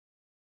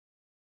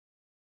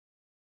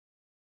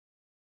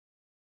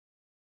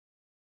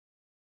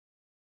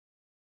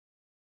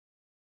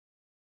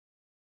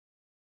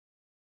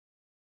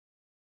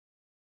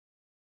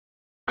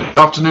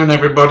Afternoon,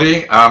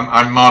 everybody.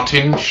 I'm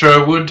Martin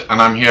Sherwood, and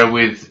I'm here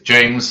with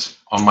James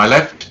on my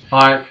left.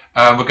 Hi.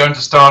 We're going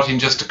to start in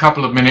just a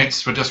couple of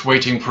minutes. We're just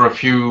waiting for a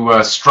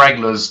few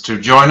stragglers to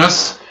join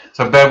us,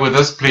 so bear with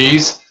us,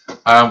 please.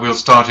 We'll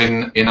start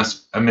in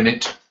a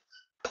minute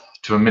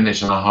to a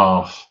minute and a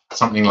half,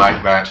 something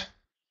like that.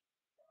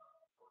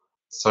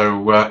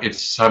 So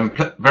it's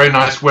very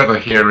nice weather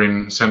here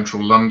in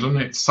central London.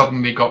 It's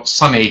suddenly got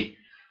sunny.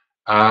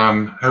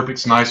 Hope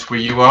it's nice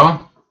where you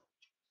are.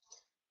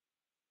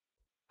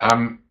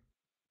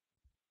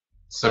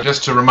 So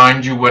just to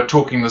remind you, we're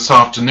talking this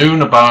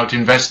afternoon about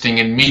investing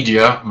in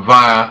media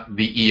via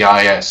the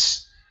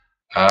EIS,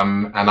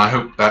 and I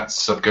hope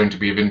that's going to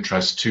be of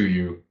interest to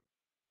you.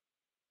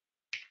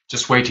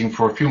 Just waiting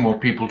for a few more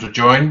people to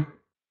join.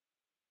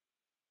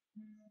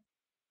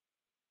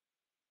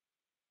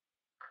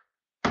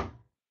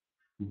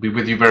 We'll be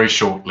with you very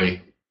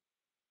shortly.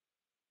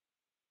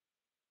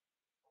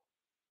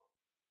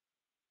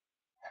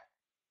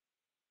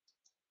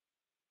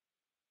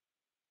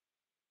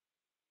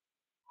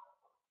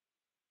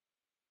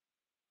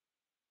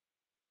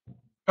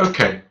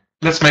 Okay,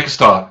 let's make a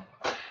start.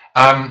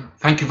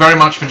 Thank you very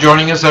much for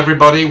joining us,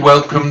 everybody.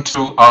 Welcome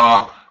to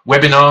our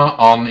webinar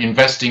on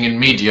investing in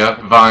media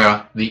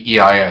via the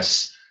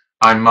EIS.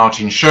 I'm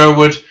Martin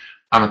Sherwood.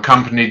 I'm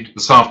accompanied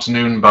this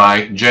afternoon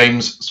by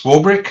James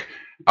Swarbrick,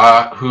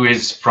 who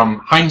is from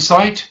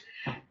Hindsight,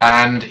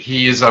 and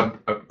he is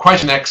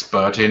quite an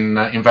expert in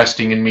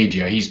investing in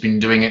media. He's been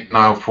doing it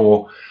now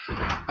for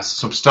a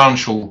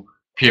substantial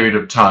period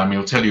of time.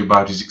 He'll tell you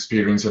about his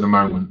experience in a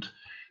moment.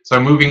 So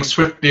moving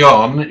swiftly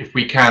on, if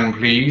we can,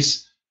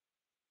 please.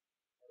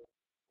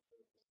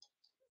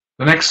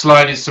 The next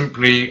slide is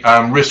simply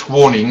risk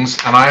warnings,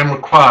 and I am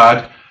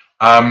required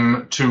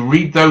to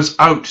read those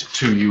out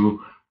to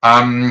you.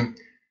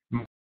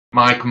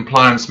 My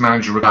compliance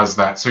manager does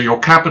that. So your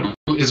capital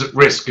is at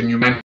risk and you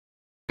may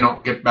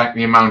not get back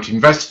the amount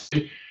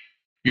invested.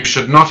 You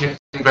should not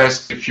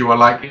invest if you are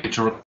likely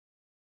to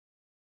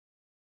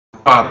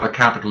require the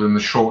capital in the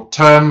short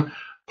term.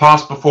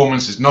 Past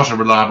performance is not a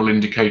reliable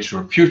indicator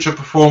of future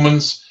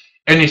performance.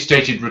 Any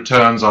stated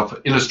returns are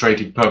for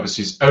illustrative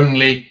purposes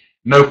only.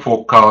 No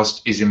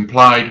forecast is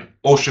implied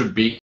or should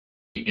be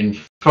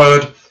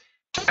inferred.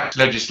 Tax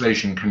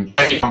legislation can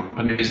pay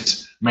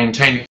companies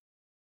maintaining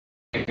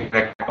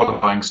their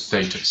qualifying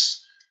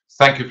status.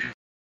 Thank you for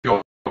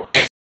your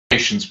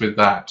patience with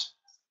that.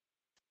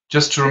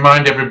 Just to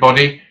remind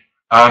everybody,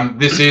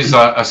 this is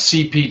a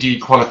CPD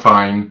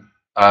qualifying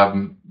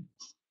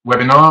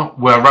webinar.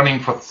 We're running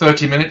for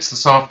 30 minutes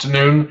this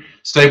afternoon.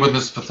 Stay with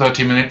us for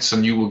 30 minutes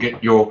and you will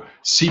get your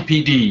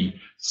CPD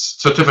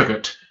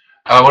certificate.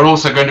 We're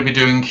also going to be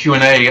doing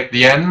Q&A at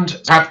the end.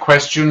 If you have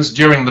questions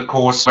during the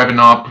course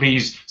webinar,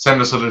 please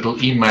send us a little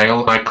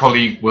email. My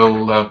colleague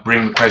will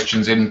bring the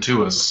questions in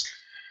to us.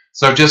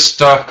 So just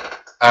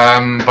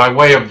by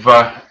way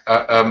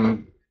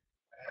of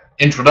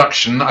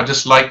introduction, I'd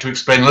just like to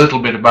explain a little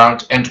bit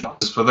about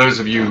enterprise for those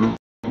of you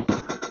who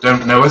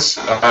don't know us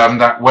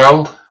that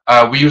well.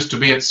 We used to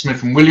be at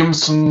Smith &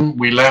 Williamson.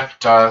 We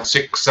left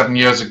 6-7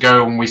 years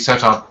ago and we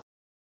set up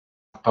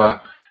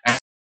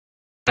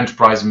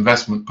Enterprise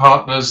Investment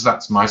Partners.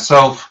 That's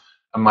myself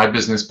and my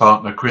business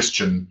partner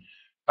Christian.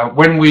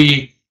 When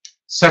we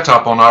set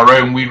up on our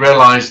own, we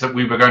realized that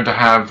we were going to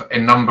have a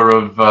number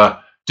of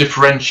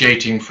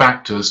differentiating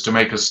factors to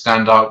make us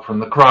stand out from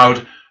the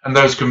crowd, and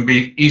those can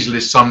be easily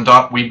summed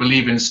up. We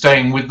believe in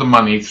staying with the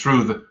money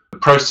through the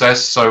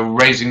process, so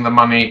raising the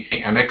money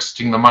and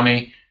exiting the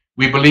money.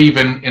 We believe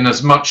in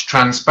as much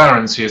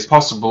transparency as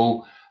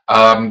possible,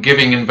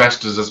 giving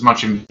investors as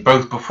much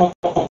both before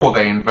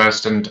they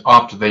invest and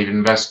after they've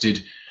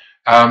invested.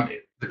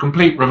 The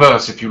complete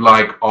reverse, if you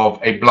like, of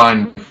a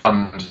blind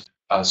fund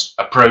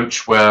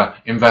approach where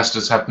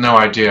investors have no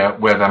idea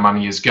where their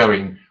money is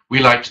going. We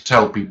like to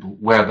tell people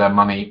where their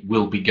money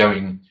will be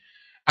going.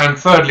 And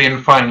thirdly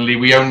and finally,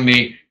 we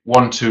only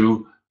want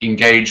to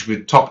engage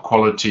with top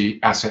quality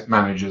asset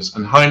managers,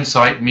 and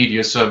Hindsight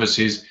Media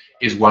Services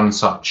is one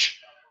such.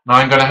 Now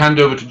I'm going to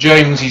hand over to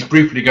James. He's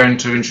briefly going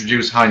to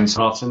introduce Hindsight.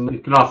 Martin,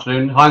 good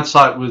afternoon.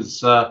 Hindsight was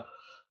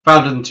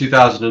founded in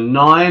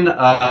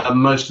 2009.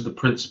 Most of the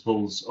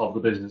principles of the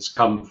business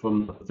come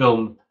from the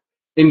film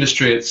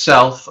industry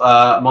itself.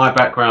 My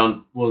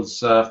background was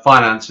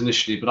finance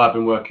initially, but I've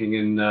been working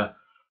in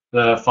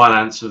the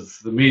finance of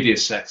the media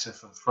sector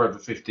for over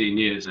 15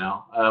 years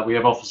now. We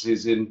have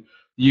offices in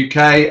the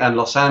UK and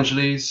Los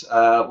Angeles.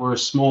 We're a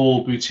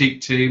small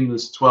boutique team.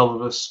 There's 12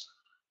 of us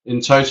in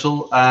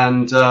total,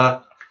 and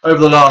over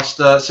the last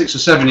 6 or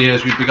 7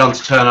 years, we've begun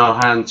to turn our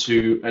hand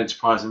to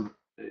enterprise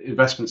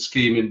investment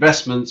scheme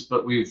investments,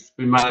 but we've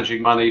been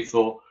managing money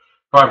for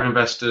private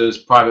investors,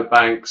 private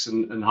banks,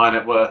 and high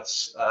net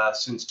worths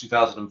since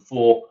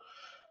 2004,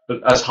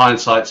 but as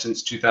Hindsight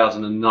since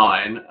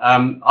 2009.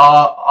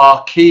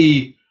 Our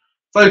key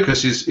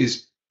focus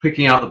is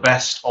picking out the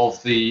best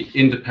of the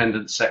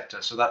independent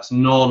sector. So that's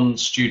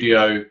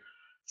non-studio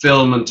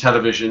film and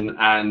television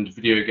and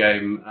video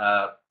game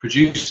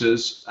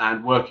producers,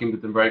 and working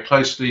with them very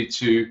closely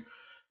to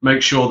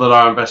make sure that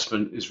our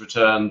investment is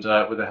returned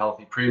with a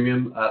healthy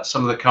premium.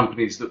 Some of the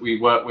companies that we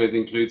work with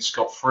include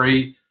Scott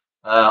Free,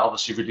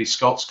 obviously Ridley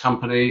Scott's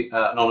company,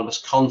 Anonymous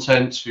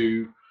Content,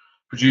 who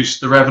produced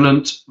The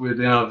Revenant with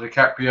Leonardo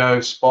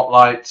DiCaprio,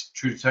 Spotlight,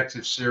 True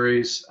Detective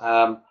series,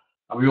 and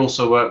we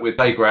also work with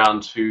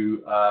Playground,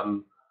 who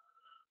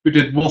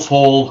did Wolf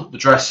Hall, The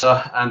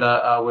Dresser, and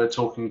we're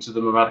talking to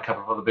them about a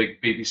couple of other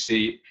big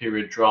BBC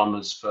period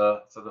dramas for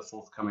the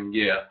forthcoming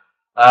year.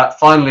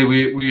 Finally,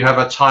 we have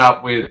a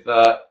tie-up with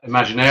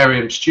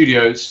Imaginarium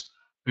Studios,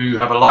 who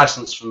have a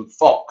license from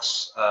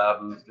Fox,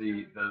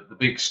 the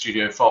big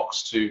studio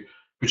Fox, to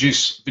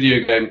produce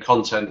video game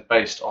content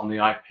based on the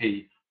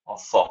IP of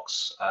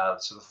Fox.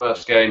 So the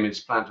first game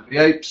is Planet of the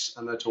Apes,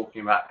 and they're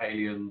talking about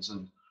aliens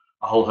and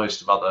a whole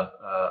host of other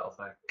of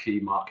their key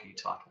marquee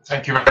titles.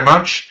 Thank you very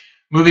much.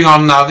 Moving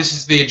on now, this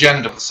is the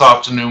agenda for this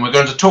afternoon. We're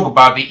going to talk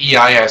about the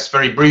EIS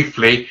very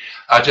briefly,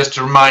 just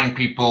to remind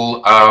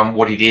people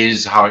what it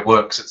is, how it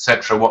works,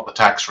 etc., what the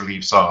tax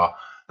reliefs are.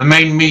 The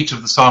main meat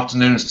of this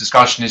afternoon's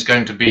discussion is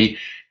going to be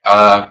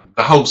the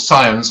whole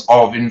science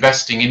of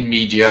investing in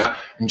media,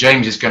 and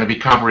James is going to be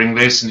covering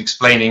this and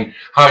explaining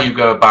how you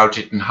go about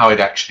it and how it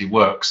actually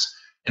works.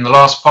 In the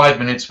last 5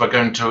 minutes, we're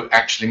going to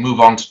actually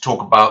move on to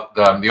talk about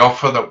the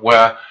offer that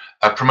we're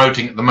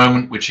promoting at the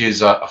moment, which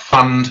is a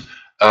fund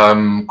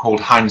called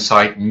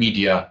Hindsight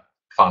Media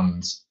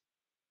Funds.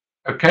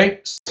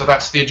 Okay, so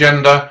that's the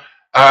agenda.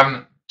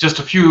 Just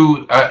a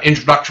few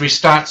introductory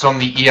stats on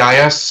the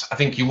EIS. I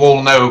think you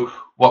all know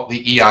what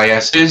the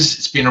EIS is.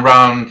 It's been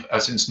around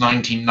since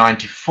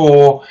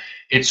 1994.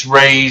 It's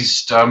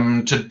raised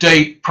to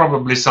date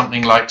probably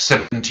something like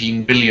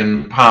 £17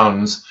 billion.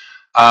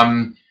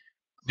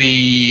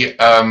 The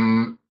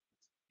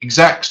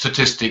exact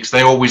statistics,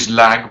 they always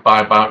lag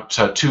by about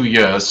 2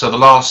 years. So the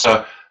last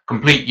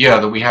complete year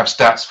that we have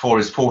stats for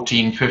is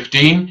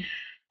 14-15,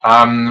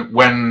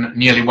 when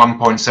nearly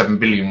 1.7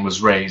 billion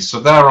was raised.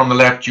 So there on the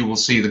left you will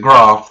see the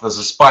graph. There's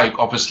a spike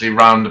obviously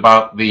round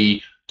about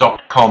the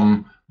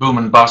dot-com boom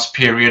and bust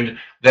period.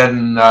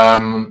 Then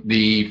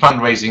the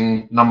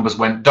fundraising numbers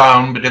went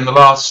down, but in the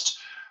last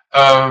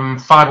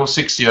 5 or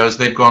 6 years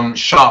they've gone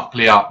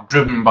sharply up,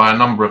 driven by a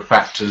number of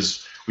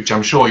factors which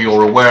I'm sure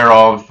you're aware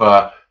of.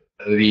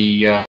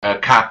 The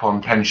cap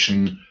on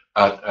pension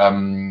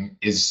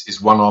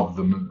is one of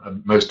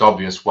them, most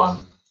obvious one.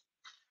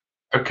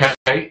 Okay,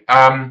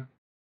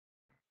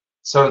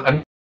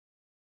 so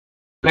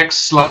next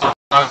slide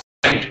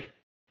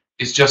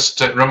is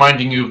just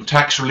reminding you of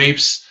tax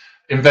reliefs.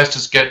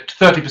 Investors get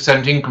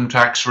 30% income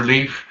tax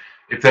relief.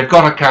 If they've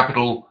got a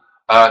capital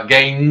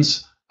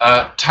gains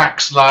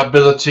tax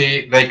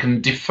liability, they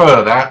can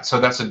defer that. So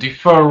that's a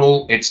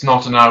deferral, it's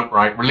not an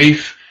outright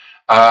relief,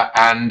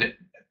 and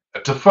a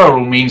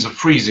deferral means a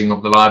freezing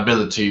of the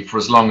liability for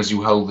as long as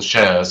you hold the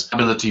shares.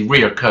 Liability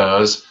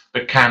reoccurs,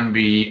 but can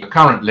be,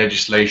 current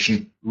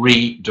legislation,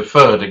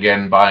 re-deferred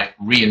again by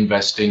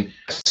reinvesting.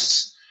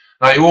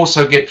 Now you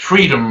also get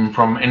freedom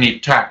from any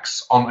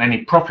tax on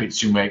any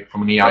profits you make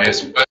from an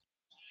EIS.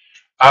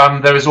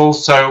 There is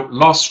also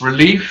loss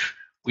relief.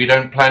 We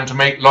don't plan to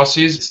make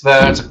losses. It's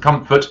there as a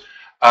comfort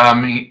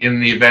in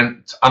the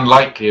event,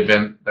 unlikely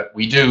event that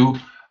we do.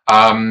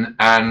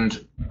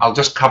 And I'll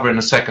just cover in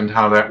a second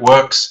how that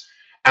works.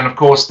 And of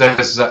course,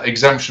 there's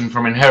exemption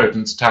from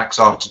inheritance tax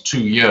after 2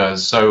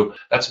 years. So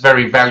that's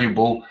very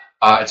valuable.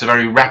 It's a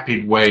very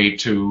rapid way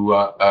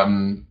to,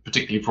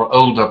 particularly for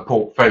older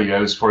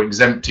portfolios, for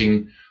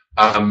exempting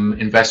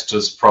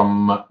investors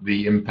from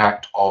the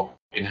impact of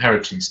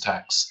inheritance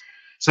tax.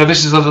 So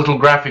this is a little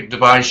graphic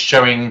device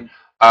showing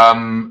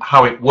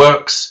how it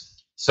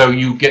works. So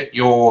you get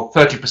your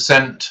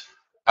 30%,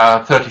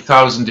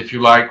 30,000 if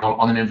you like,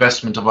 on an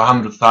investment of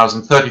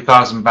 100,000,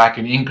 30,000 back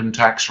in income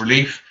tax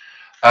relief.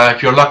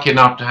 If you're lucky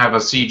enough to have a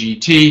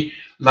CGT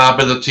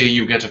liability,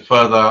 you get a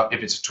further,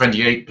 if it's a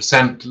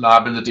 28%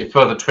 liability, a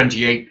further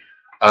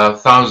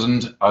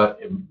 28,000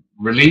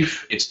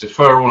 relief. It's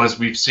deferral, as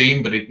we've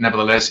seen, but it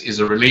nevertheless is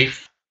a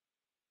relief.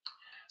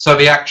 So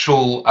the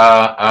actual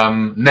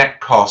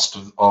net cost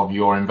of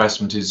your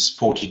investment is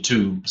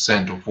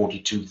 42% or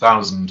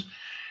 42,000.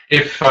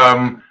 If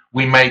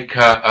we make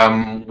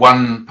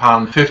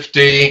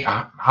 £1.50,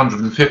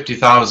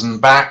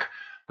 150,000 back,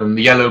 then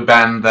the yellow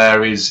band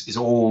there is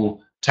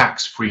all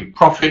tax-free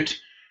profit.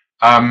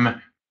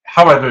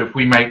 However, if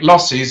we make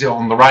losses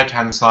on the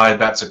right-hand side,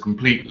 that's a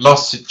complete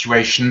loss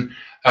situation.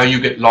 You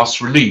get loss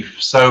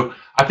relief. So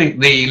I think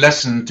the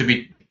lesson to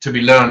be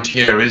learned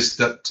here is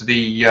that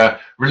the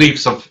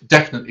reliefs are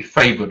definitely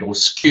favoured or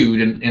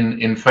skewed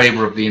in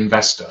favour of the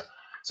investor.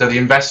 So the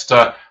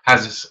investor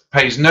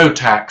pays no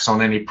tax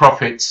on any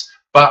profits,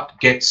 but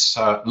gets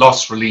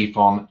loss relief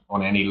on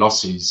any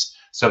losses.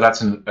 So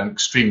that's an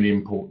extremely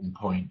important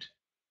point.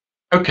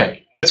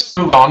 Okay, let's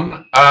move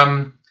on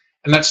and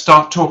let's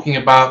start talking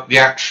about the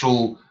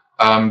actual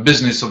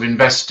business of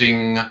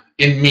investing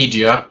in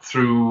media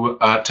through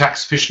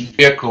tax-efficient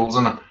vehicles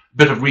and a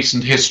bit of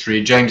recent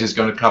history. James is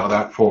going to cover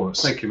that for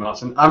us. Thank you,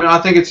 Martin. I mean, I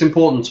think it's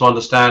important to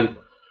understand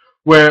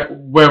where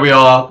we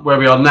are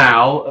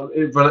now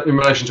in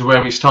relation to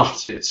where we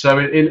started. So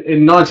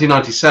in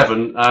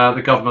 1997,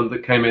 the government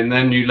that came in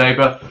then, New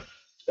Labour,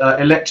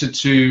 elected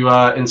to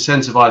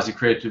incentivise the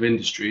creative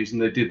industries,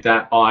 and they did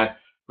that by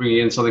bringing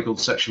in something called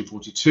Section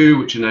 42,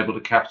 which enabled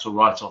a capital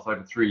write-off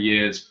over 3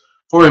 years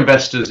for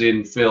investors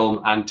in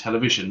film and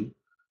television.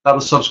 That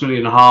was subsequently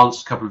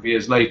enhanced a couple of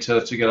years later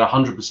to get a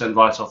 100%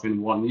 write-off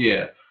in 1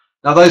 year.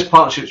 Now, those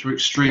partnerships were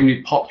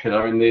extremely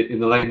popular in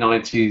the late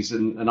 90s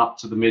and up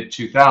to the mid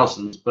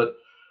 2000s, but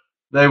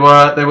they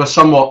were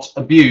somewhat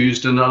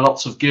abused, and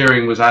lots of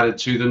gearing was added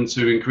to them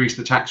to increase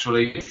the tax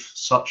relief,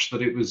 such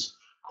that it was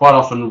quite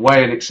often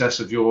way in excess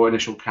of your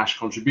initial cash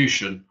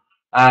contribution.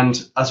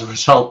 And as a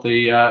result,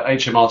 the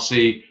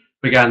HMRC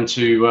began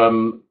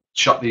to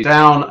shut these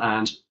down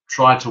and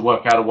try to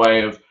work out a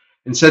way of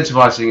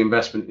incentivizing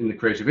investment in the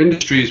creative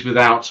industries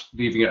without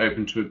leaving it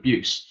open to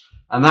abuse.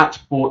 And that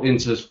brought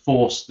into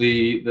force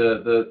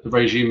the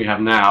regime we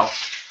have now,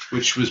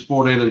 which was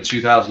brought in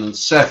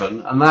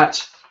 2007, and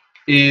that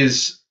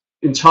is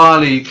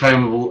entirely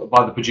claimable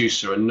by the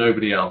producer and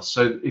nobody else.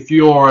 So if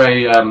you're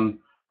a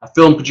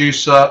film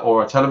producer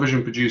or a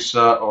television producer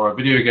or a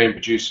video game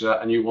producer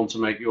and you want to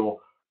make your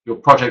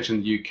project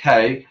in the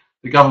UK,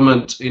 the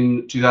government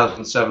in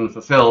 2007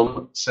 for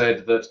film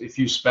said that if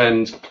you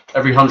spend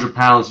every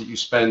 £100 that you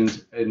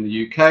spend in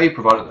the UK,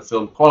 provided the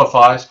film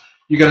qualifies,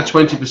 you get a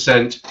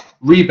 20%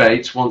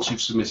 rebate once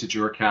you've submitted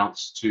your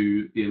accounts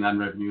to the Inland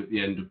Revenue at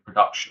the end of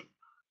production.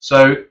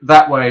 So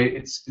that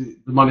way, the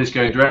money is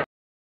going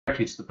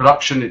directly to the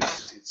production.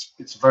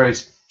 It's a very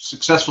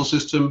successful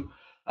system.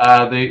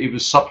 It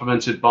was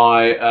supplemented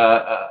by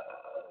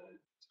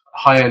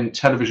high-end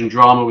television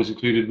drama was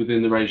included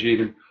within the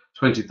regime in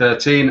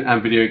 2013,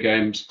 and video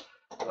games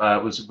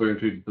were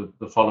included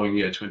the following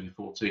year,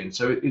 2014.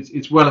 So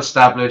it's well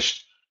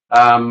established,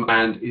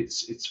 and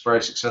it's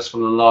very successful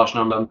in a large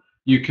number of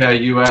UK,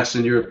 US,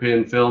 and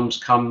European films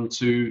come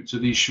to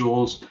these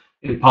shores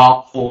in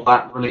part for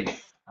that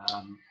relief.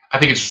 I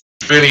think it's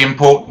really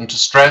important to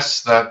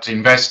stress that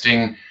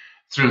investing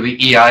through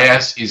the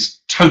EIS is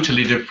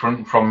totally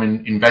different from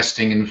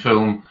investing in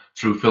film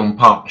through film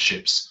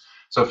partnerships.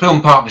 So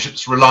film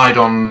partnerships relied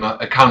on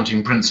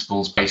accounting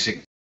principles,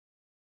 basically,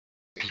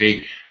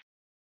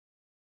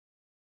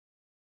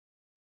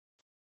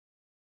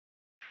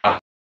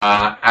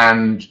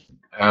 and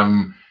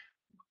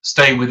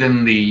stay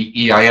within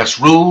the EIS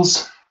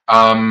rules.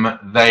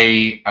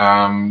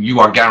 You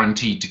are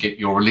guaranteed to get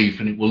your relief,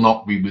 and it will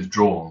not be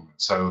withdrawn.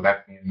 So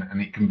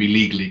and it can be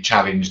legally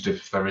challenged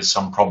if there is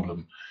some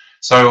problem.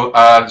 So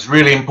it's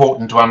really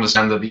important to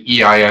understand that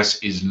the EIS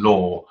is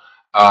law,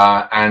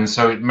 and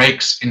so it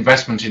makes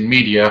investment in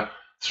media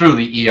through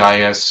the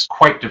EIS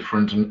quite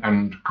different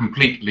and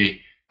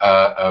completely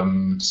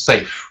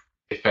safe,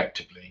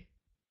 effectively.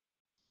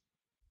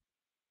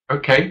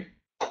 Okay.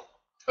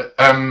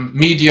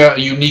 Media, a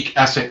unique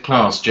asset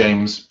class,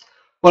 James.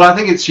 Well, I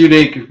think it's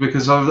unique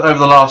because over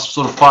the last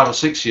sort of 5 or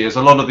 6 years,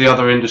 a lot of the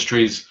other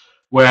industries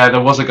where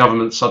there was a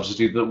government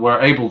subsidy that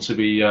were able to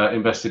be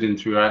invested in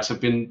through EIS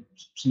have been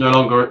no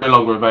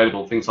longer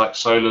available. Things like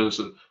solar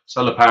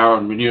power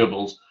and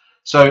renewables.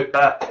 So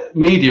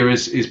media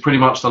is pretty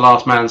much the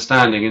last man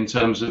standing in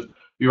terms of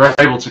you're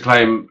able to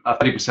claim a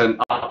 30%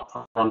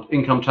 upfront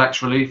income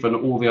tax relief and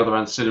all the other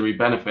ancillary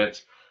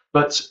benefits.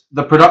 But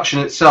the production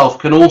itself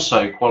can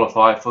also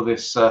qualify for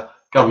this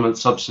government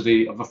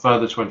subsidy of a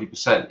further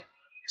 20%.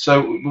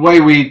 So the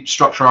way we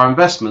structure our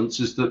investments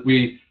is that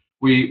we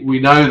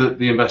know that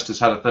the investors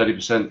had a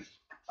 30%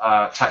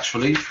 tax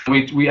relief.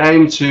 We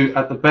aim to,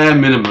 at the bare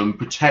minimum,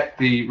 protect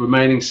the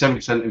remaining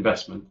 70%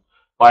 investment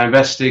by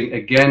investing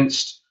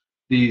against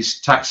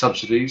these tax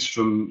subsidies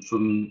from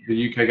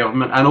the UK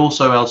government and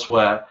also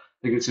elsewhere.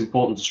 I think it's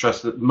important to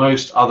stress that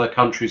most other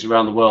countries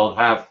around the world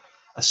have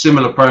a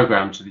similar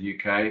program to the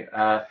UK.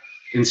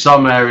 In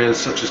some areas,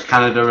 such as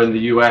Canada and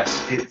the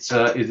US,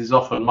 it is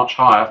often much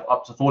higher.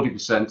 Up to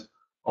 40%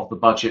 of the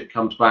budget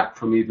comes back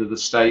from either the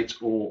state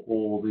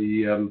or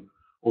the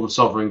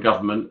sovereign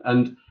government.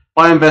 And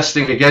by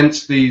investing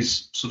against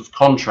these sort of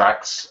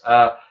contracts,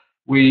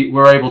 we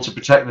were able to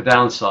protect the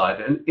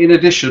downside. And in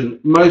addition,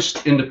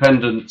 most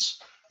independent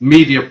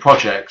media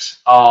projects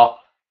are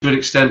to an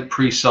extent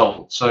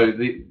pre-sold. So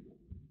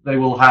they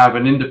will have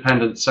an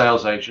independent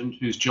sales agent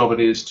whose job it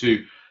is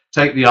to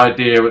take the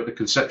idea at the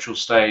conceptual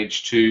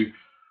stage to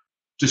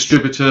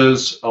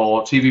distributors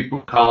or TV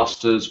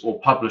broadcasters or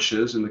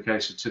publishers, in the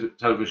case of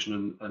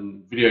television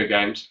and video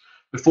games,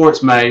 before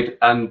it's made,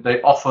 and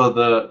they offer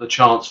the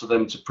chance for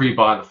them to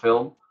pre-buy the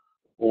film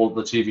or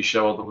the TV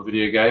show or the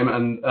video game.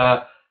 And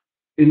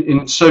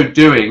in so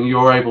doing,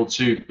 you're able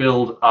to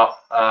build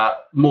up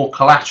more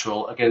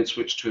collateral against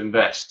which to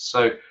invest.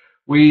 So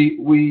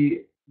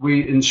we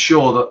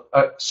ensure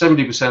that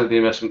 70% of the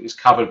investment is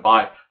covered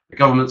by the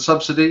government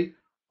subsidy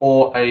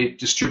or a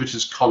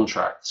distributor's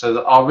contract, so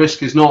that our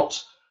risk is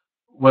not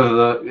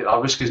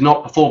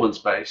performance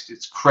based;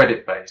 it's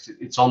credit based.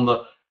 It's on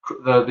the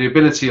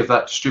ability of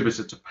that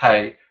distributor to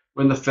pay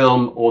when the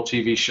film or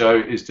TV show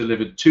is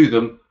delivered to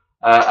them,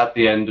 at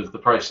the end of the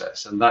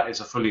process, and that is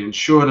a fully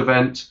insured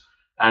event.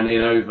 And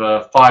in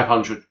over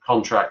 500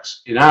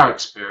 contracts, in our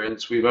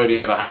experience, we've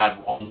only ever had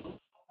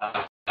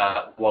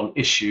one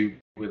issue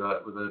with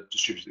a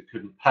distributor that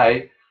couldn't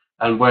pay.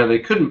 And where they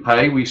couldn't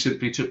pay, we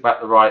simply took back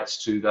the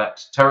rights to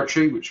that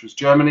territory, which was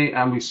Germany,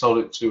 and we sold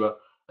it to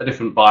a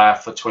different buyer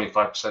for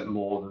 25%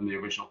 more than the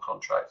original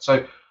contract.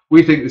 So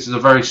we think this is a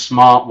very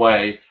smart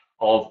way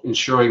of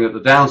ensuring that the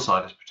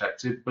downside is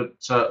protected, but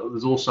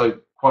there's also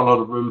quite a lot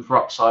of room for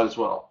upside as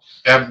well.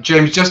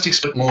 James, just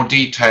explain more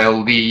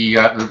detail the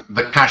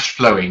cash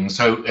flowing.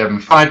 So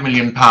 £5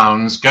 million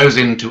goes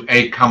into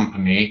a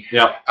company.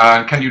 Yeah.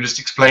 Can you just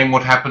explain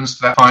what happens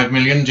to that 5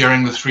 million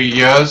during the 3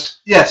 years?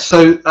 Yes.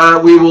 So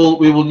we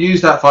will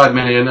use that 5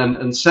 million, and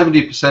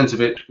 70%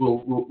 of it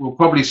we'll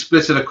probably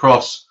split it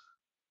across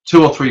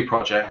 2 or 3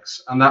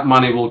 projects, and that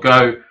money will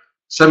go.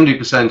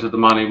 70% of the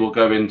money will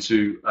go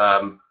into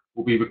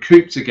will be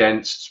recouped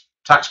against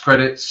tax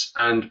credits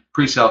and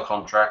pre-sale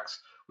contracts,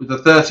 with the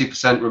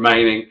 30%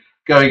 remaining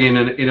going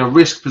in a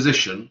risk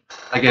position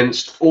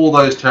against all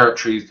those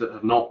territories that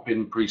have not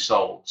been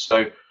pre-sold.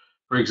 So,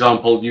 for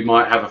example, you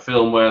might have a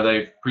film where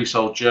they've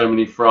pre-sold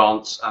Germany,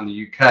 France, and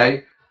the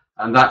UK,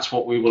 and that's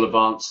what we will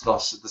advance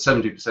thus the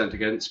 70%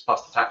 against,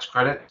 plus the tax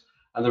credit.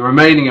 And the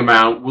remaining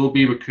amount will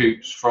be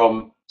recouped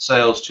from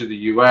sales to the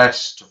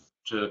US,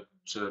 to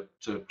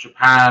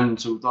Japan,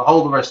 to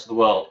the rest of the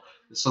world.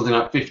 There's something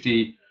like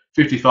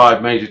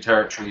 55 major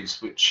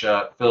territories which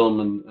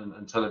film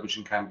and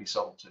television can be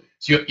sold to.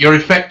 So you're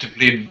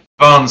effectively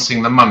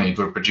advancing the money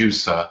to a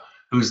producer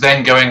who's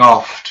then going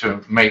off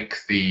to make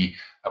the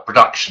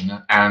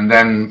production and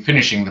then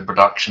finishing the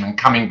production and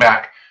coming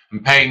back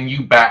and paying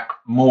you back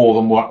more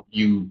than what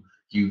you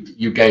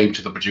gave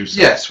to the producer.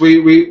 Yes,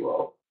 we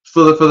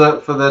for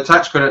the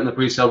tax credit and the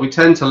pre-sale, we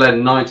tend to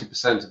lend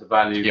 90% of the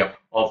value Yep.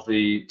 of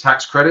the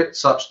tax credit,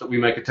 such that we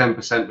make a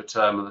 10%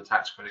 return when the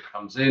tax credit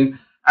comes in.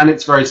 And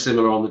it's very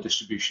similar on the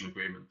distribution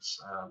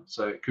agreements.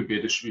 So it could be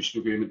a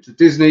distribution agreement to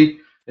Disney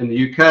in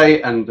the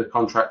UK, and the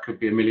contract could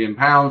be £1 million,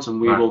 and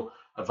we will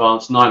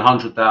advance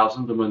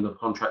 900,000, and when the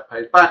contract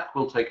pays back,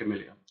 we'll take £1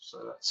 million.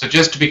 So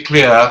just to be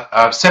clear,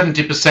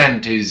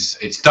 70%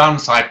 it's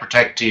downside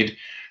protected.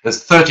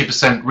 There's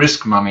 30%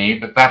 risk money,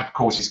 but that of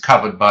course is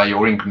covered by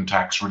your income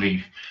tax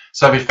relief.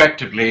 So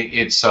effectively,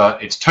 it's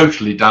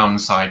totally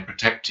downside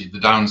protected. The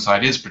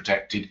downside is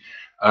protected.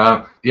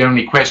 The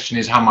only question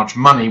is how much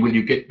money will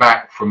you get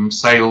back from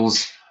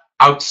sales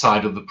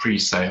outside of the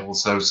pre-sale,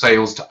 so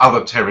sales to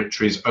other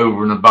territories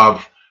over and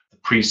above the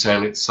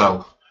pre-sale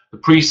itself. The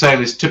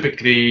pre-sale is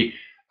typically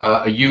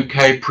a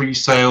UK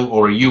pre-sale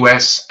or a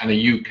US and a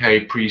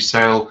UK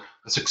pre-sale.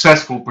 A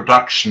successful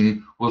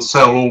production will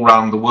sell all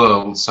around the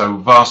world, so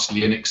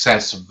vastly in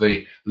excess of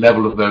the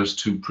level of those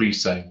 2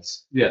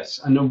 pre-sales.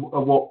 Yes, and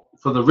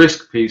for the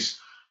risk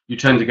piece, you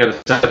tend to get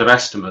a set of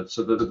estimates,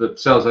 so that the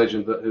sales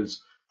agent that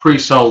has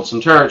pre-sold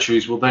some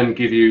territories will then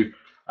give you,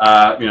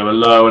 a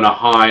low and a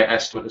high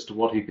estimate as to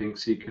what he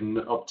thinks he can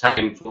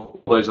obtain for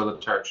all those other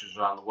territories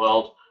around the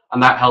world,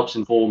 and that helps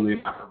inform the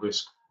amount of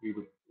risk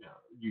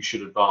you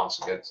should advance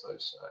against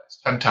those estimates.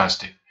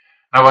 Fantastic.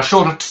 Now, we're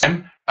short of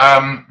time.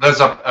 There's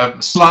a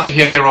slide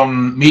here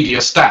on media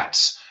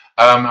stats.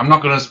 I'm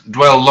not going to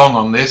dwell long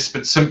on this,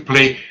 but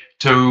simply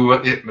to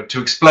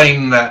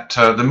explain that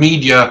the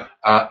media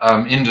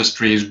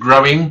industry is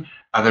growing.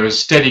 There is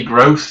steady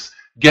growth.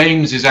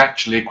 Games is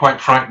actually, quite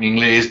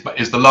frighteningly,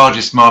 is the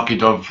largest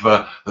market of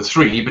the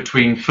 3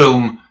 between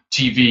film,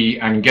 TV,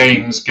 and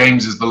games.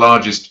 Games is the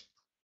largest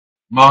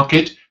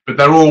market, but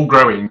they're all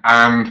growing,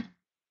 and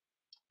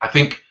I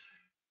think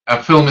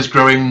film is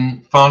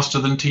growing faster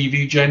than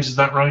TV. James, is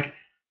that right?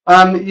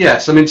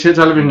 Yes, I mean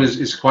television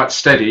is quite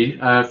steady.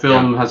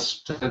 Film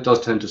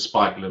does tend to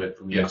spike a little bit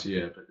from year to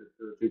year, but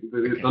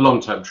the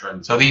long-term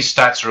trend. So these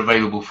stats are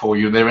available for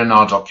you. They're in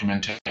our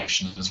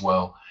documentation as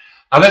well.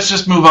 Now let's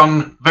just move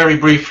on very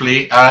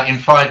briefly in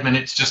 5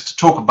 minutes just to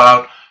talk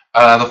about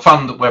the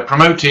fund that we're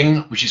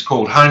promoting, which is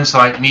called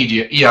Hindsight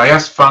Media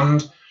EIS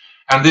Fund.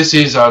 And this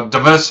is a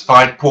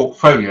diversified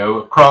portfolio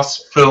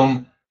across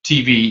film,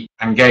 TV,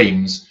 and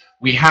games.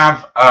 We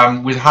have,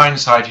 with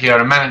Hindsight here,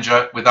 a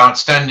manager with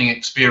outstanding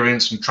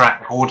experience and track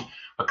record.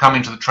 We're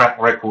coming to the track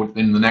record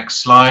in the next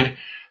slide.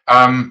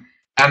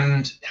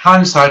 And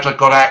Hindsight have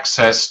got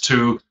access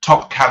to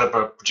top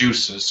caliber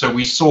producers. So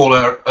we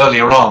saw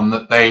earlier on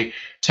that they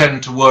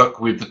tend to work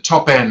with the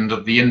top end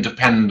of the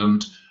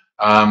independent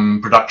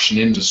production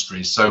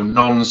industry, so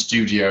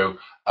non-studio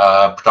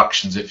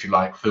productions, if you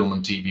like, film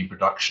and TV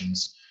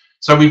productions.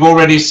 So we've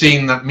already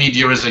seen that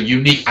media is a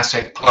unique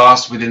asset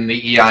class within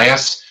the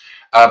EIS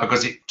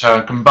because it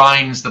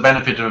combines the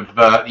benefit of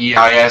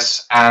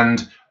EIS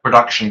and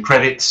production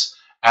credits,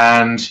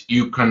 and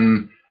you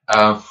can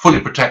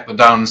fully protect the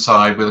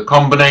downside with a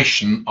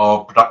combination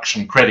of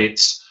production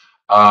credits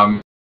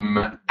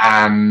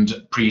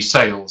and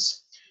pre-sales.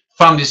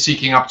 Fund is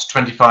seeking up to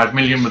 25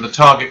 million with a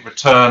target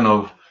return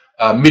of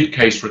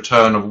mid-case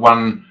return of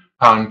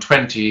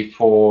 £1.20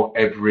 for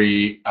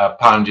every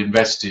pound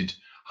invested.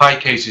 High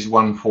case is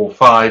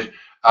 145.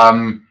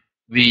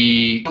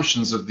 The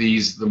functions of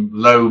these, the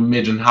low,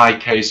 mid, and high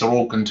case, are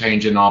all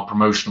contained in our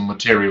promotional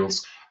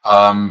materials,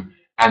 and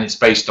it's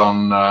based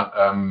on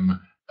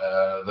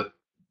the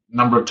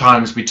number of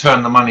times we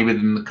turn the money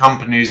within the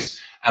companies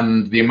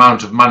and the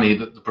amount of money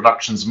that the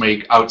productions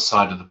make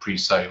outside of the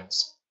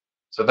pre-sales.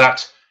 So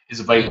that is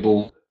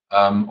available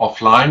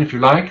offline, if you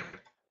like.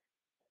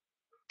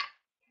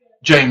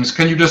 James,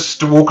 can you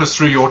just walk us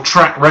through your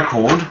track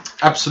record?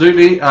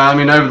 Absolutely. I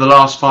mean, over the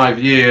last 5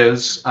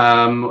 years,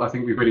 I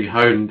think we've really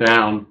honed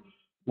down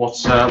what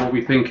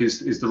we think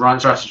is the right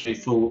strategy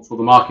for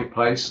the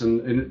marketplace.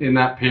 And in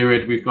that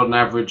period, we've got an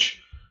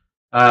average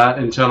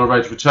internal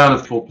rate of return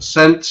of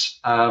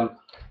 4%.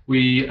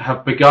 We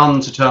have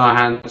begun to turn our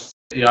hands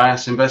to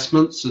EIS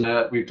investments, and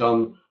we've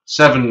done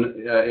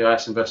 7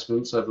 EIS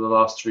investments over the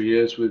last 3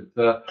 years with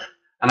an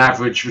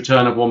average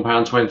return of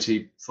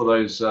 £1.20 for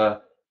those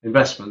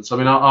investments. I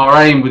mean,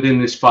 our aim within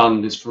this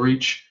fund is for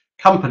each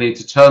company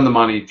to turn the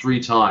money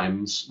 3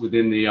 times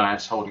within the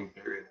EIS holding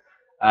period,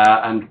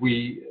 and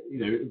we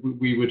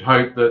would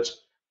hope that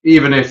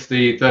even if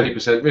the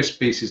 30% risk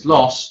piece is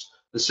lost,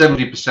 the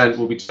 70%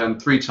 will be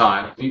turned 3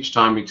 times. Each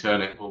time we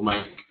turn it, we'll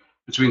make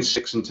between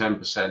 6 and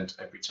 10%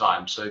 every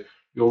time. So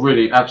your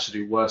really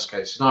absolute worst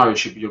case scenario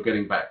should be you're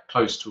getting back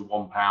close to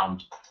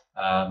 £1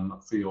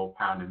 for your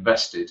pound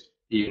invested,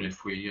 even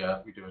if we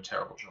do a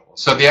terrible job.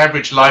 So the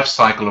average life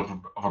cycle of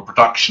a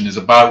production is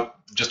about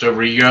just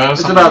over a year?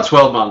 It's about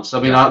 12 months.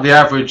 I mean, the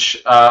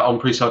average on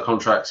pre-sale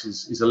contracts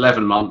is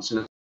 11 months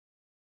in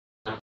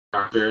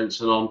our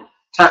experience, and on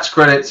tax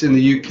credits in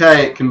the UK,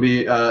 it can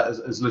be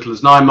as little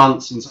as 9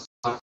 months. In some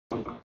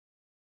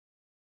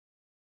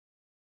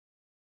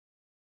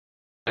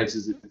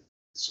cases,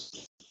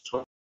 it's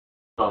 12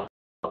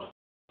 to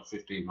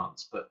 15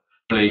 months. But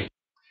really,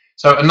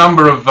 so a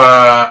number of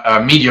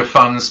media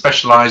funds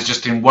specialize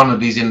just in one of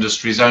these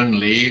industries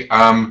only.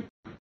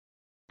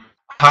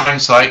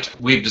 Hindsight,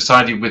 we've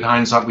decided with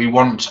Hindsight we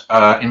want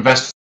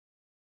investors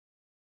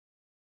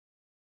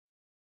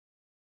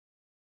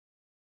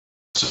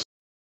to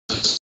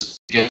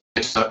get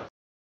a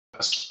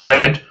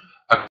spread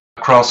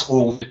across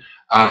all,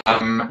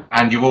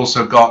 and you've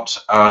also got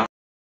an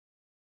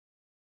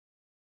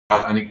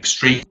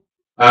extreme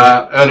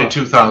early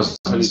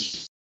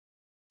 2000s.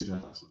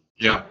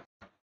 Yeah.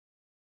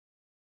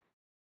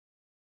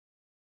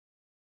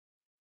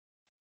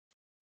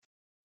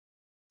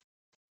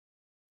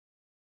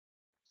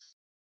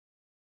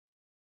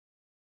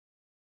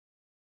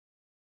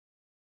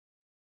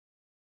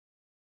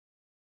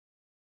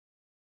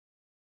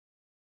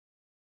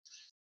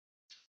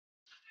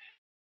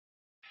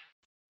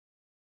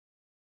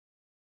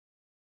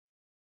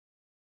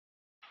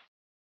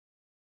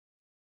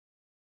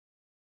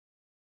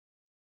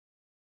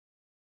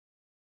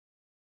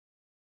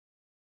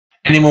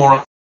 Any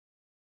more?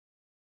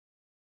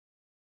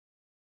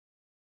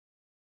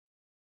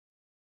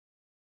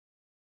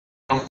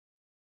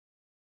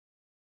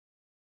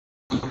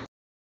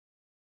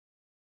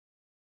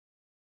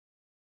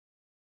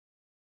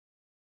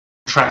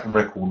 Track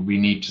record, we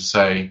need to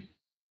say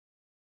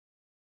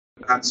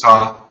that's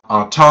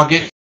our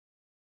target.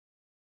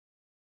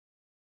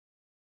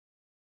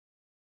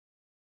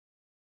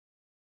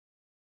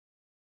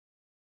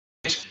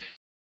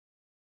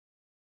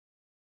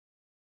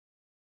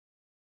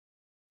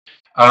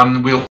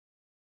 We'll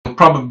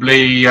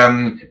probably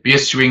be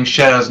issuing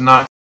shares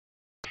now,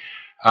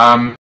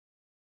 and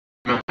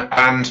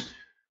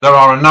there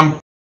are a number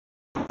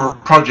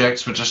of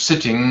projects which are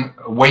sitting,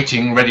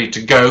 waiting, ready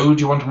to go.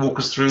 Do you want to walk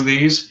us through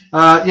these?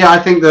 Yeah, I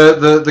think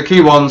the key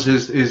ones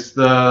is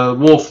the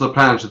War for the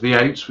Planet of the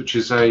Apes, which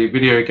is a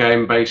video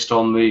game based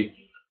on the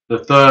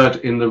third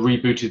in the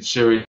rebooted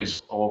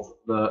series of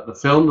the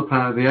film, The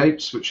Planet of the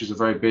Apes, which is a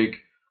very big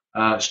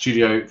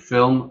studio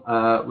film,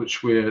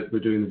 which we're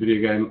doing the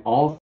video game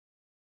of.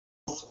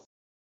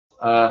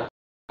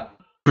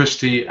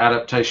 Christie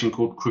adaptation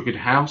called Crooked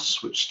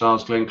House, which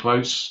stars Glenn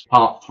Close.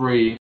 Part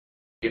 3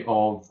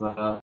 of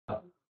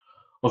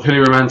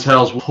Hilary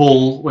Mantel's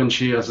Paul, when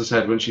she, as I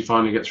said, when she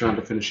finally gets around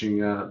to finishing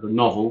the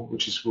novel,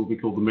 which will be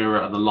called The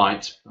Mirror and the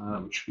Light,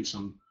 which will be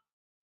some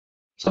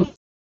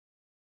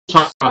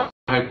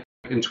time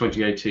in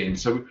 2018.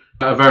 So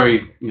a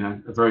very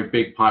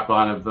big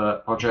pipeline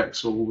of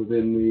projects all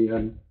within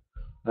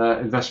the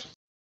investment.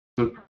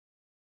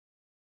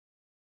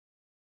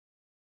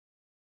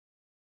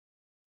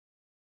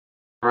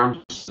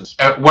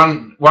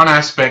 One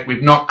aspect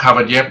we've not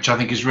covered yet, which I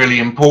think is really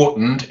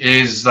important,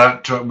 is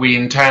that we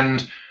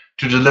intend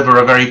to deliver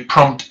a very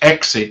prompt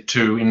exit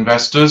to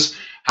investors,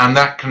 and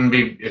that can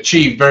be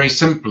achieved very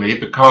simply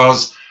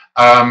because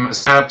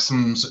have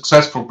some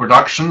successful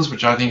productions,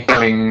 which I think are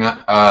selling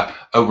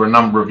over a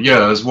number of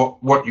years.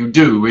 What you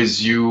do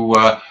is you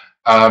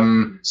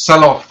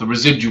sell off the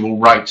residual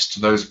rights to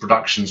those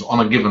productions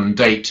on a given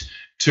date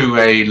to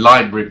a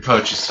library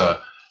purchaser.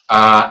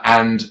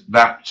 And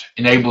that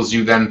enables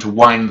you then to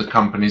wind the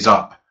companies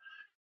up.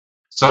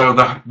 So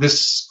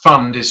this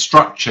fund is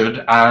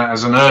structured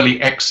as an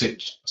early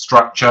exit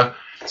structure.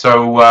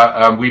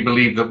 So we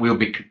believe that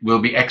we'll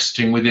be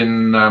exiting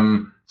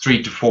within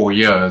 3 to 4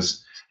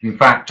 years. In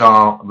fact,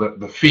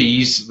 the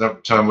fees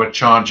that we're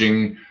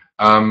charging,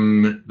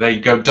 they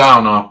go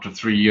down after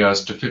 3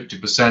 years to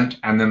 50%,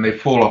 and then they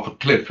fall off a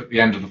cliff at the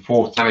end of the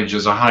fourth.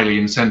 Managers are highly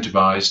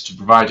incentivized to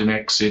provide an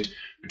exit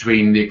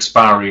between the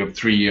expiry of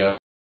 3 years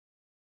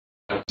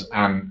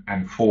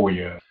and 4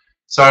 years.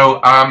 So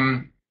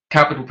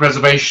capital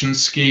preservation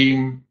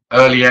scheme,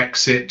 early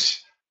exit,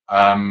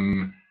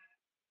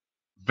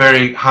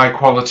 very high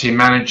quality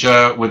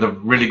manager with a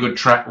really good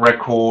track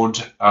record.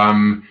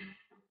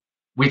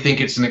 We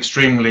think it's an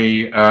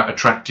extremely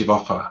attractive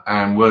offer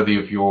and worthy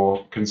of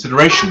your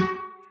consideration.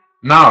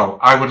 Now,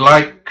 I would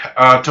like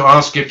to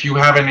ask if you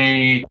have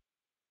any,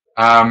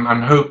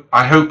 and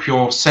I hope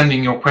you're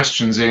sending your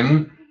questions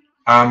in.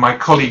 My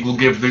colleague will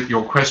give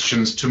your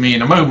questions to me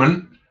in a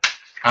moment.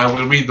 I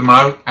will read them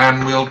out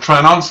and we'll try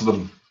and answer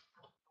them.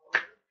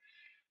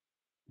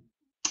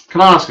 Can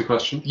I ask a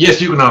question?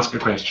 Yes, you can ask a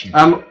question.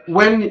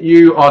 When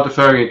you are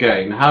deferring a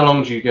gain, how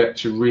long do you get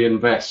to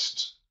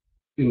reinvest?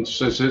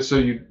 So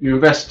you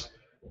invest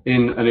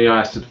in an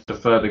EIS to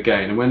defer the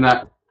gain, and when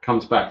that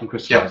comes back and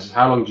crystallizes, yes,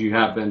 how long do you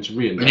have then to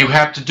reinvest? And you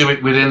have to do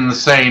it within the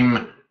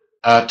same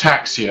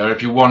tax year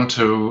if you want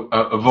to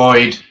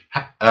avoid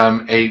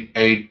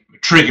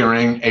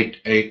triggering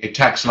a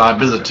tax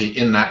liability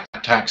in that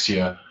tax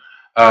year.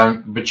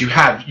 But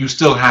you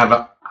still have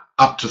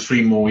up to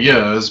 3 more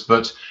years,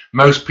 but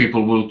most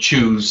people will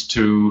choose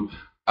to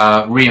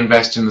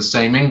reinvest in the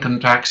same income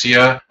tax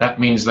year. That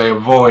means they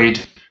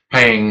avoid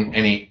paying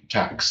any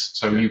tax.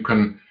 So you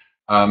can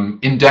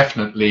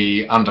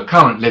indefinitely, under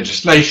current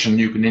legislation,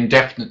 you can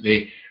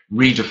indefinitely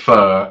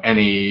redefer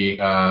any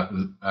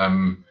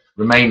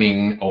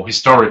remaining or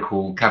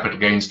historical capital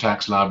gains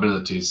tax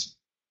liabilities.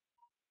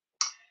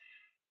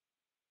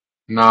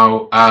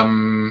 Now,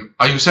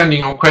 are you sending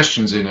your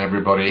questions in,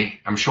 everybody?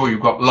 I'm sure you've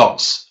got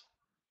lots.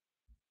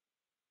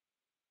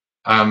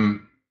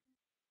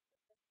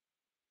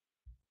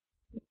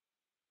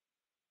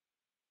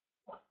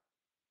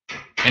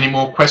 Any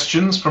more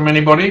questions from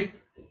anybody?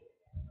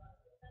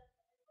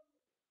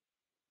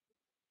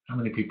 How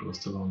many people are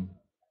still on?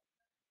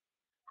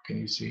 Can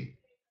you see?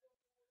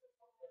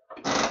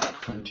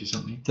 20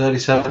 something?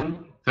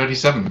 37.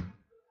 37.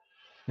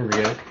 Here we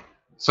go.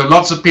 So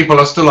lots of people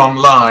are still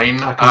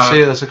online. I can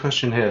see there's a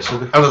question here. So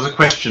there's a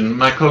question.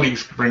 My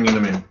colleague's bringing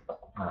them in.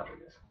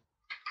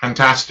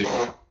 Fantastic.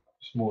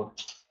 More.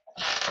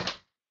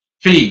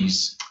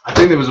 Fees. I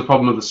think there was a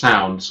problem with the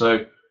sound.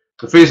 So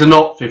the fees are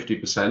not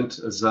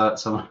 50%, as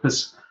someone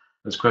has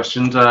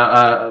questioned.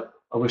 I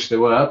wish they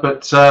were,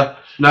 but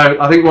no.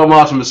 I think what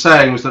Martin was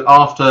saying was that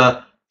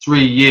after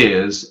 3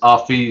 years, our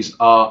fees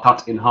are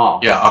cut in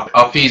half. Yeah,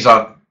 our fees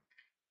are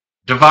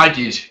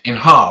divided in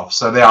half,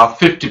 so they are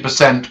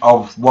 50%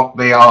 of what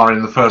they are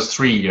in the first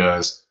 3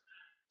 years.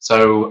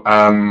 So,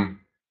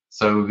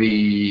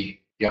 the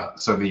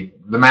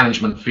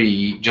management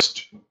fee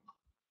just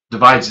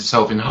divides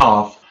itself in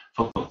half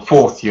for the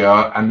 4th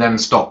year and then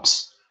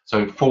stops. So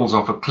it falls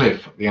off a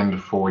cliff at the end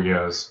of 4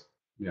 years.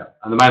 Yeah,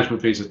 and the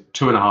management fees are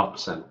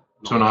 2.5%.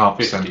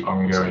 2.5%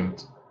 ongoing.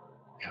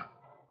 Yeah.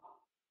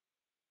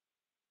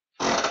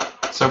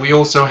 So we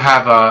also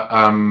have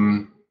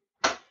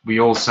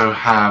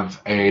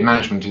a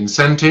management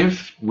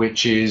incentive,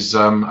 which is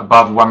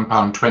above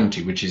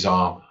 £1.20, which is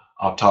our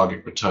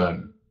target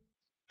return.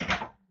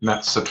 And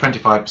that's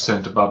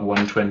 25% above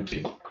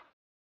 120.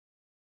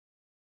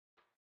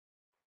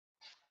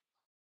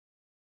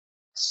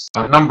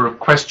 A number of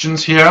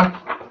questions here.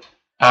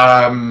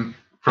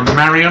 From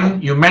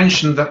Marion, you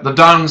mentioned that the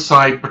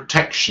downside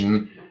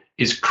protection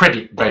is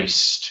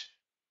credit-based.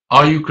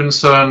 Are you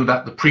concerned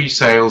that the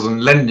pre-sales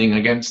and lending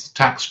against the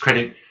tax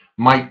credit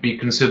might be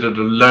considered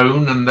a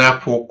loan and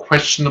therefore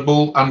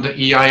questionable under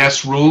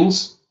EIS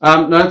rules?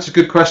 No, it's a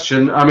good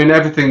question. I mean,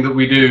 everything that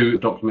we do,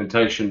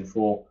 documentation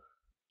for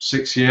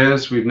 6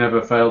 years, we've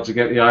never failed to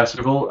get the EIS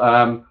approval.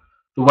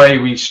 The way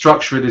we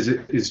structure it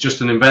is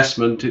just an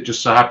investment. It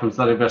just so happens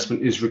that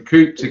investment is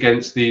recouped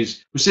against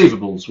these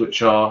receivables,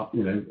 which are,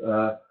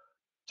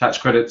 tax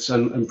credits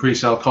and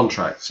pre-sale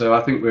contracts. So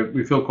I think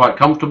we feel quite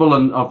comfortable,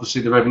 and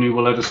obviously the revenue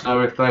will let us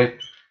know if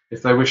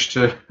they wish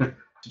to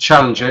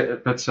challenge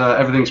it. But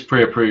everything's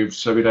pre-approved,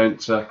 so we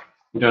don't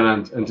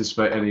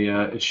anticipate any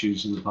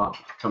issues in the part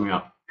coming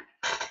up.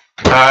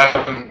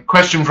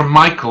 Question from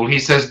Michael. He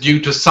says, due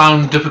to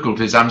sound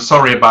difficulties, I'm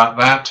sorry about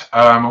that.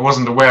 I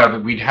wasn't aware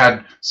that we'd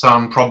had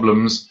sound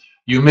problems.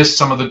 You missed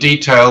some of the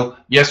detail.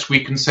 Yes,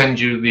 we can send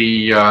you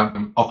the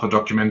offer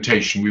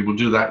documentation. We will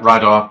do that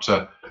right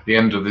after the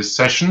end of this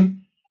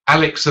session.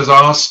 Alex has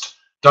asked,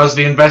 does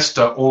the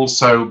investor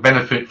also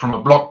benefit from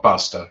a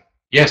blockbuster?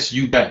 Yes,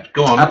 you bet.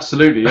 Go on.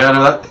 Absolutely. Yeah.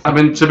 No, I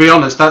mean, to be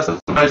honest, that's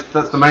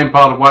the main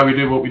part of why we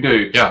do what we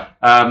do. Yeah.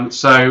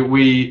 So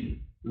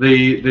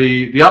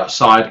the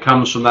upside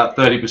comes from that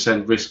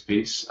 30% risk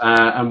piece,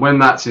 and when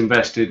that's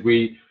invested,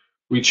 we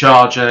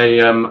charge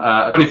a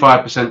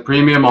 25%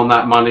 premium on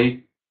that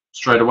money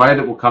straight away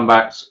that will come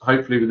back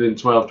hopefully within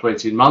 12 to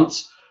 18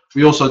 months.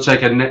 We also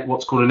take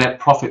what's called a net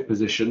profit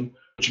position,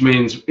 which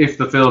means if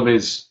the film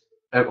is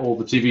or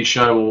the TV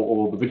show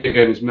or the video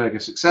game is mega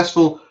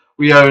successful,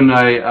 we own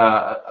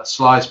a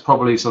slice,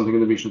 probably something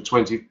in the region of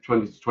 20 to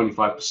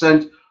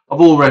 25%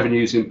 of all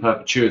revenues in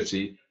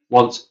perpetuity,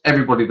 once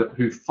everybody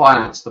who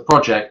financed the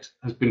project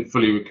has been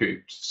fully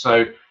recouped.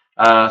 So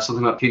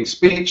something like King's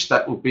Speech,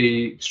 that would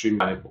be extremely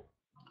valuable.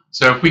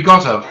 So if we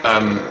got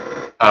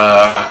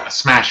a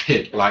smash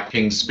hit like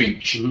King's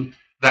Speech,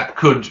 that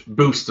could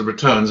boost the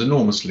returns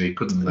enormously,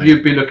 couldn't they?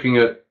 You'd be looking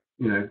at,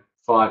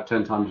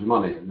 5-10 times your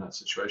money in that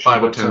situation.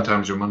 5 or 10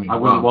 times your money. I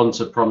wouldn't want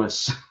to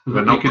promise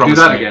that you could do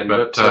that again,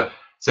 but so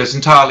it's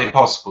entirely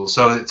possible.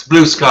 So it's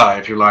blue sky,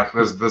 if you like.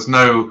 There's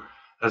no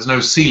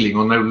ceiling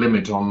or no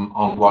limit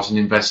on what an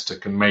investor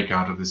can make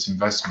out of this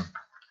investment.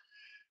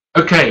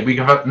 Okay, we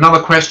have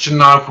another question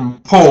now from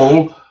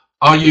Paul.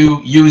 Are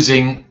you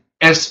using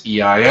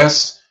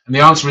SEIS? And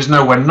the answer is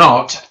no, we're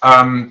not.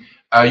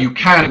 You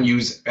can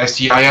use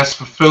SEIS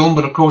for film,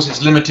 but of course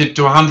it's limited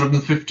to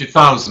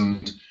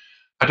 150,000.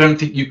 I don't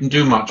think you can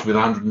do much with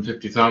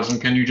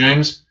 150,000, can you,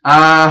 James?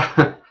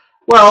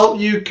 Well,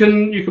 you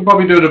can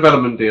probably do a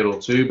development deal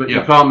or two, but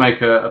you can't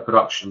make a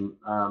production.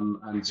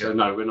 So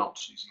no, we're not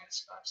using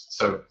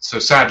SEIS. So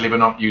sadly, we're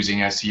not using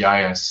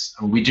SEIS.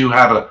 And we do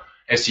have a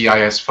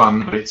SEIS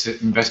fund, but it's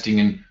investing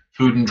in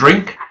food and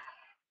drink.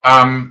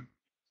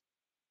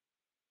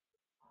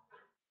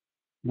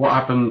 What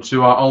happened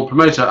to our old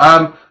promoter?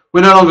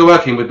 We're no longer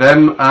working with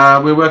them.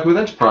 We're working with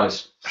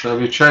Enterprise. So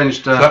we've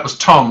changed. So that was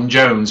Tom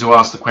Jones who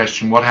asked the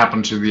question, what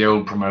happened to the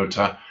old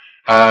promoter?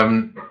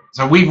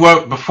 So we've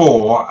worked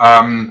before.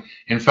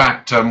 In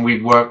fact,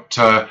 we've worked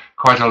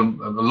quite a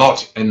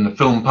lot in the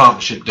film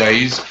partnership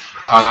days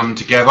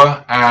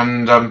together.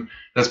 And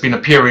there's been a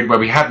period where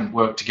we hadn't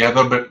worked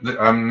together, but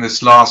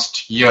this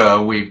last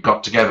year we've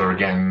got together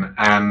again.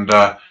 And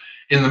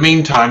in the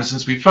meantime,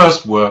 since we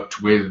first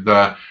worked with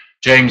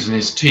James and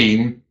his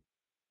team,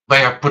 they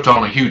have put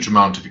on a huge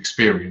amount of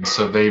experience.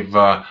 So they've,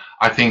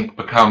 I think,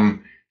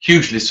 become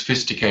hugely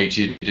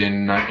sophisticated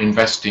in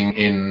investing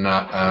in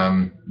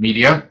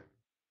media,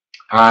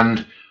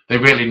 and they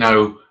really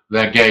know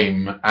their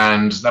game.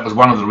 And that was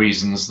one of the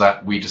reasons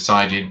that we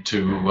decided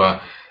to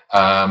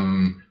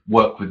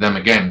work with them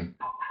again.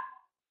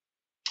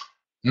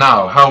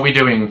 Now, how are we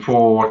doing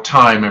for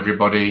time,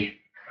 everybody?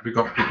 Have we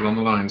got people on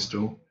the line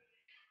still?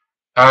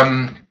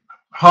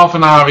 Half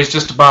an hour is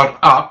just about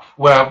up.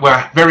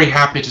 We're very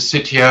happy to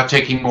sit here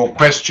taking more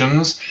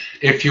questions.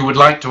 If you would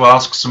like to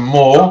ask some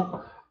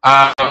more,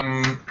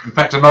 in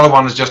fact, another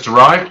one has just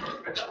arrived.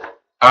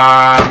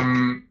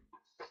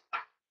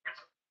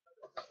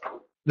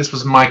 This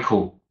was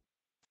Michael.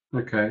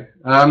 Okay.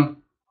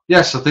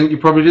 Yes, I think you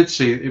probably did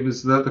see. It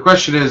was the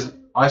question is,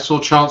 I saw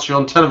Chancery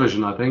on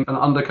television, I think, an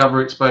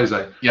undercover expose.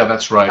 Yeah,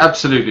 that's right.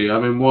 Absolutely. I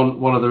mean,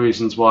 one of the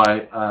reasons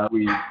why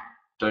we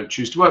don't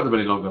choose to work with them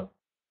any longer.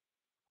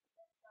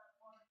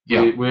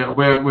 Yeah.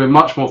 We're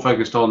much more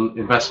focused on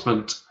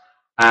investment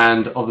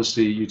and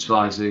obviously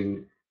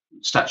utilising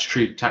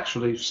statutory tax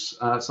reliefs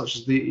such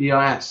as the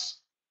EIS.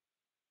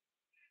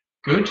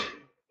 Good.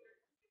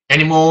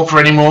 Any more for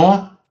any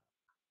more?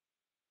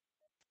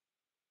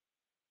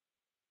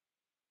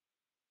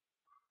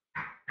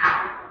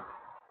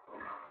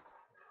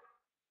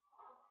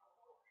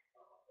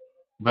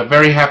 We're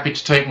very happy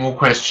to take more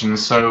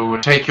questions, so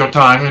take your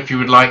time if you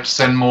would like to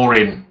send more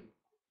in.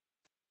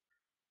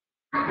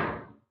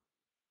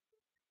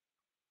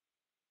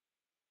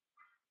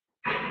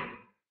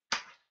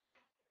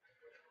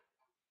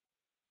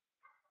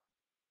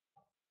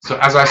 So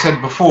as I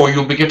said before,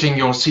 you'll be getting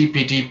your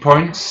CPD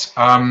points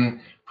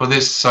for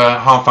this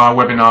half-hour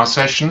webinar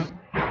session.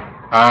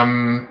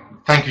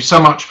 Thank you so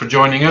much for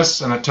joining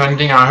us and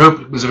attending. I hope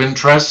it was of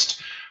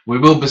interest. We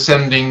will be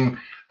sending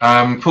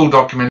full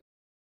document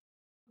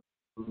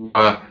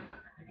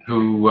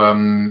who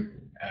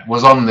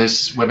was on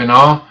this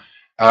webinar,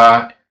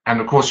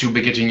 and of course you'll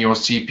be getting your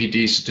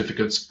CPD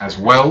certificates as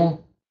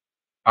well.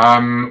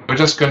 We're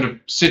just going to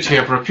sit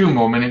here for a few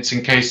more minutes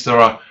in case there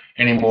are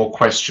any more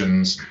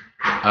questions.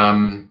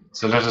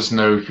 So let us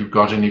know if you've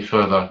got any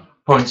further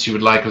points you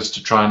would like us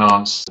to try and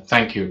answer.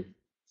 Thank you.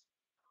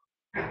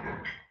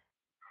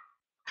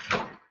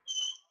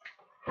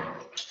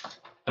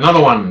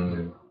 Another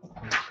one.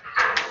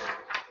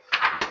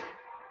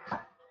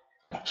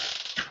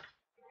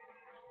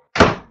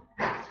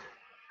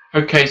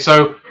 Okay,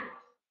 so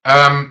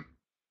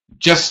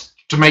just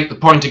to make the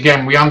point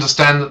again, we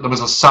understand that there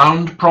was a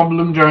sound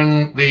problem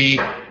during the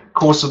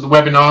course of the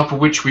webinar, for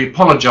which we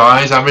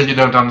apologize. I really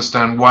don't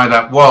understand why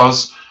that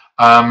was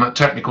a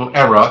technical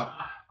error.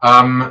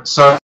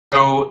 So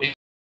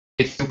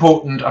it's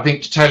important, I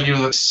think, to tell you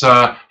that this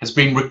has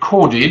been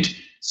recorded,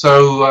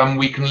 so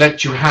we can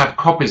let you have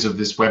copies of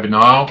this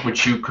webinar,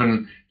 which you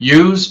can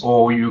use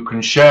or you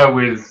can share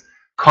with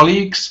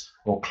colleagues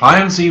or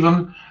clients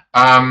even.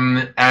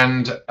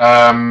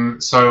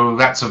 So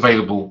that's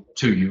available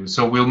to you.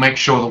 So we'll make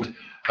sure that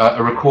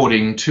a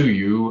recording to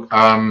you,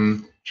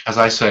 as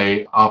I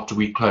say, after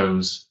we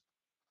close.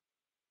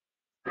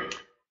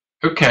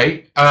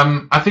 Okay,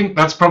 I think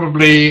that's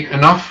probably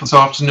enough this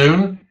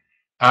afternoon.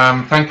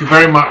 Thank you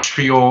very much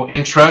for your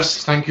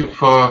interest. Thank you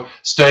for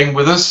staying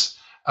with us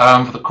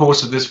for the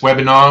course of this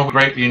webinar. We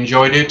greatly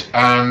enjoyed it,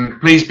 and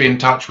please be in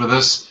touch with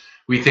us.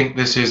 We think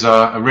this is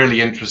a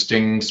really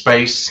interesting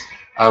space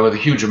with a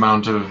huge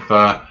amount of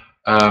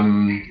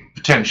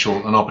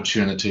potential and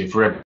opportunity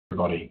for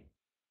everybody.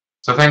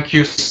 So thank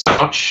you so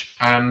much,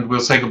 and we'll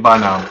say goodbye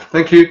now.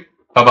 Thank you.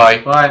 Bye-bye.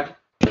 Bye.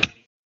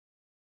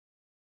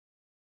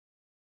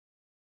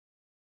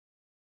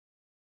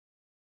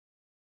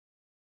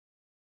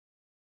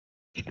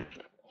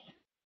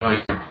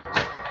 Bye.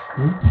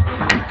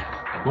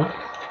 What?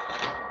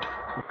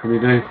 What can we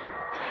do?